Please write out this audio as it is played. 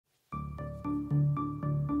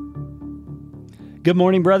Good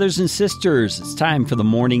morning, brothers and sisters. It's time for the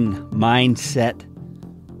morning mindset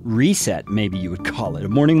reset, maybe you would call it. A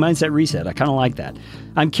morning mindset reset. I kind of like that.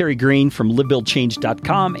 I'm Kerry Green from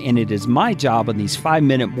LiveBuildChange.com, and it is my job on these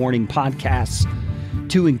 5-minute morning podcasts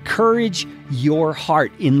to encourage your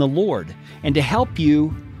heart in the Lord and to help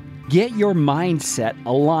you get your mindset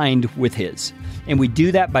aligned with His. And we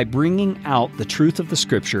do that by bringing out the truth of the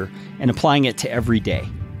Scripture and applying it to every day.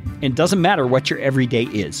 And it doesn't matter what your everyday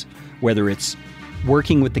is, whether it's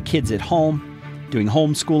working with the kids at home, doing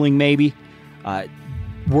homeschooling maybe,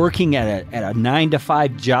 working at a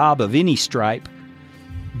 9-to-5 job of any stripe,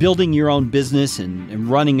 building your own business and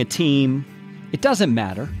running a team. It doesn't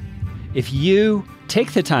matter. If you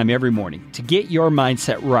take the time every morning to get your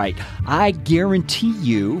mindset right, I guarantee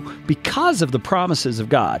you, because of the promises of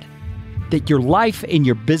God, that your life and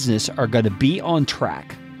your business are going to be on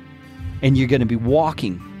track and you're going to be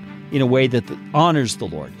walking in a way that honors the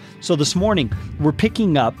Lord. So this morning, we're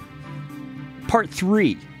picking up part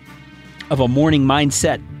 3 of a morning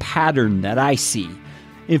mindset pattern that I see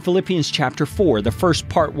in Philippians chapter 4. The first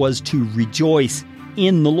part was to rejoice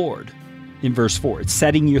in the Lord in verse 4. It's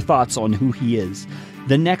setting your thoughts on who He is.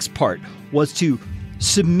 The next part was to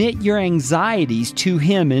submit your anxieties to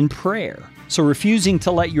Him in prayer. So refusing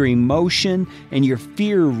to let your emotion and your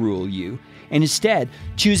fear rule you, and instead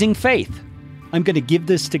choosing faith. I'm going to give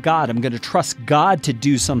this to God. I'm going to trust God to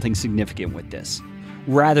do something significant with this,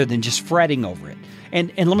 rather than just fretting over it.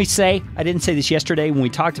 And let me say, I didn't say this yesterday when we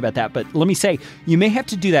talked about that, but let me say, you may have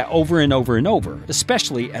to do that over and over and over,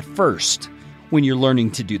 especially at first when you're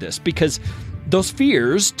learning to do this, because those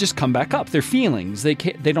fears just come back up. They're feelings. They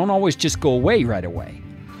don't always just go away right away.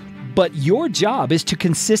 But your job is to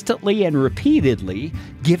consistently and repeatedly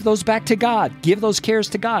give those back to God. Give those cares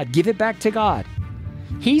to God. Give it back to God.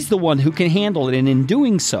 He's the one who can handle it, and in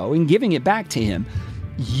doing so, in giving it back to Him,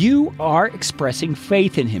 you are expressing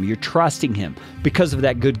faith in Him. You're trusting Him because of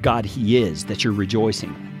that good God He is that you're rejoicing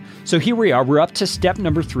in. So here we are. We're up to step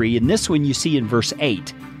number 3, and this one you see in verse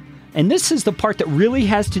 8. And this is the part that really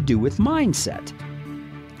has to do with mindset.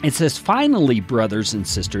 It says, "Finally, brothers and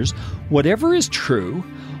sisters, whatever is true,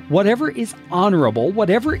 whatever is honorable,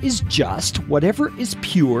 whatever is just, whatever is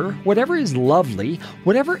pure, whatever is lovely,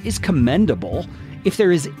 whatever is commendable, if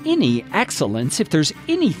there is any excellence, if there's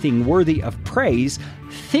anything worthy of praise,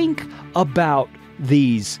 think about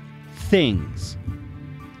these things."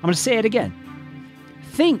 I'm going to say it again.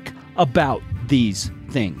 Think about these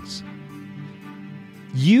things.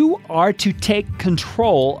 You are to take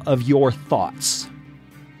control of your thoughts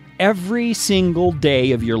every single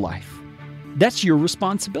day of your life. That's your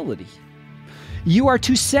responsibility. You are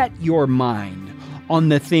to set your mind on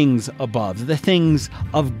the things above, the things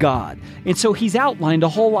of God. And so He's outlined a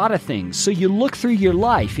whole lot of things. So you look through your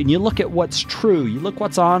life and you look at what's true, you look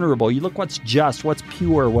what's honorable, you look what's just, what's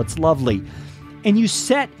pure, what's lovely, and you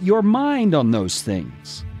set your mind on those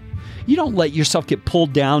things. You don't let yourself get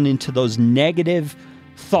pulled down into those negative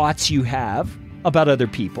thoughts you have about other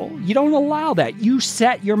people. You don't allow that. You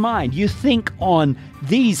set your mind. You think on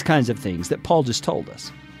these kinds of things that Paul just told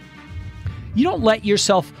us. You don't let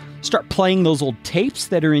yourself start playing those old tapes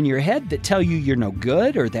that are in your head that tell you you're no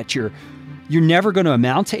good, or that you're never going to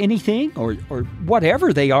amount to anything, or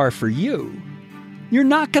whatever they are for you. You're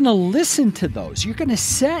not going to listen to those. You're going to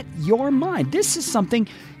set your mind. This is something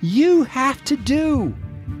you have to do.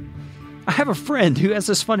 I have a friend who has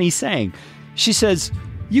this funny saying. She says,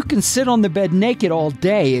 "You can sit on the bed naked all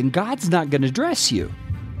day and God's not going to dress you."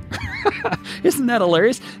 Isn't that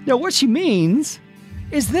hilarious? Now, what she means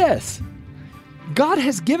is this. God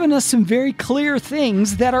has given us some very clear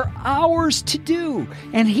things that are ours to do,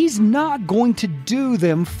 and He's not going to do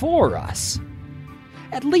them for us.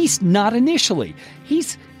 At least not initially.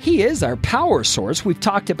 He is our power source. We've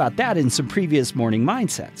talked about that in some previous morning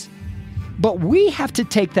mindsets. But we have to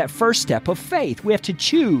take that first step of faith. We have to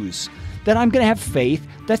choose that I'm going to have faith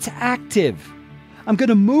that's active. I'm going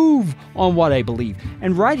to move on what I believe.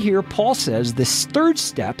 And right here, Paul says this third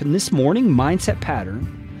step in this morning mindset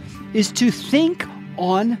pattern is to think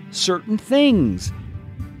on certain things,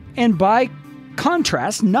 and by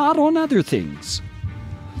contrast, not on other things.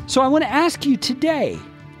 So I want to ask you today,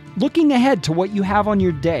 looking ahead to what you have on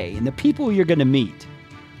your day and the people you're going to meet,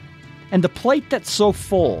 and the plate that's so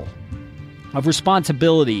full of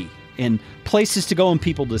responsibility and places to go and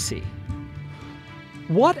people to see,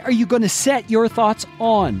 what are you going to set your thoughts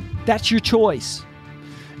on? That's your choice.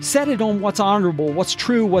 Set it on what's honorable, what's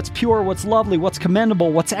true, what's pure, what's lovely, what's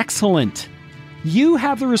commendable, what's excellent. You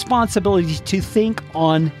have the responsibility to think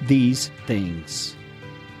on these things.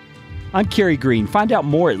 I'm Kerry Green. Find out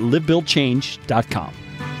more at LiveBuildChange.com.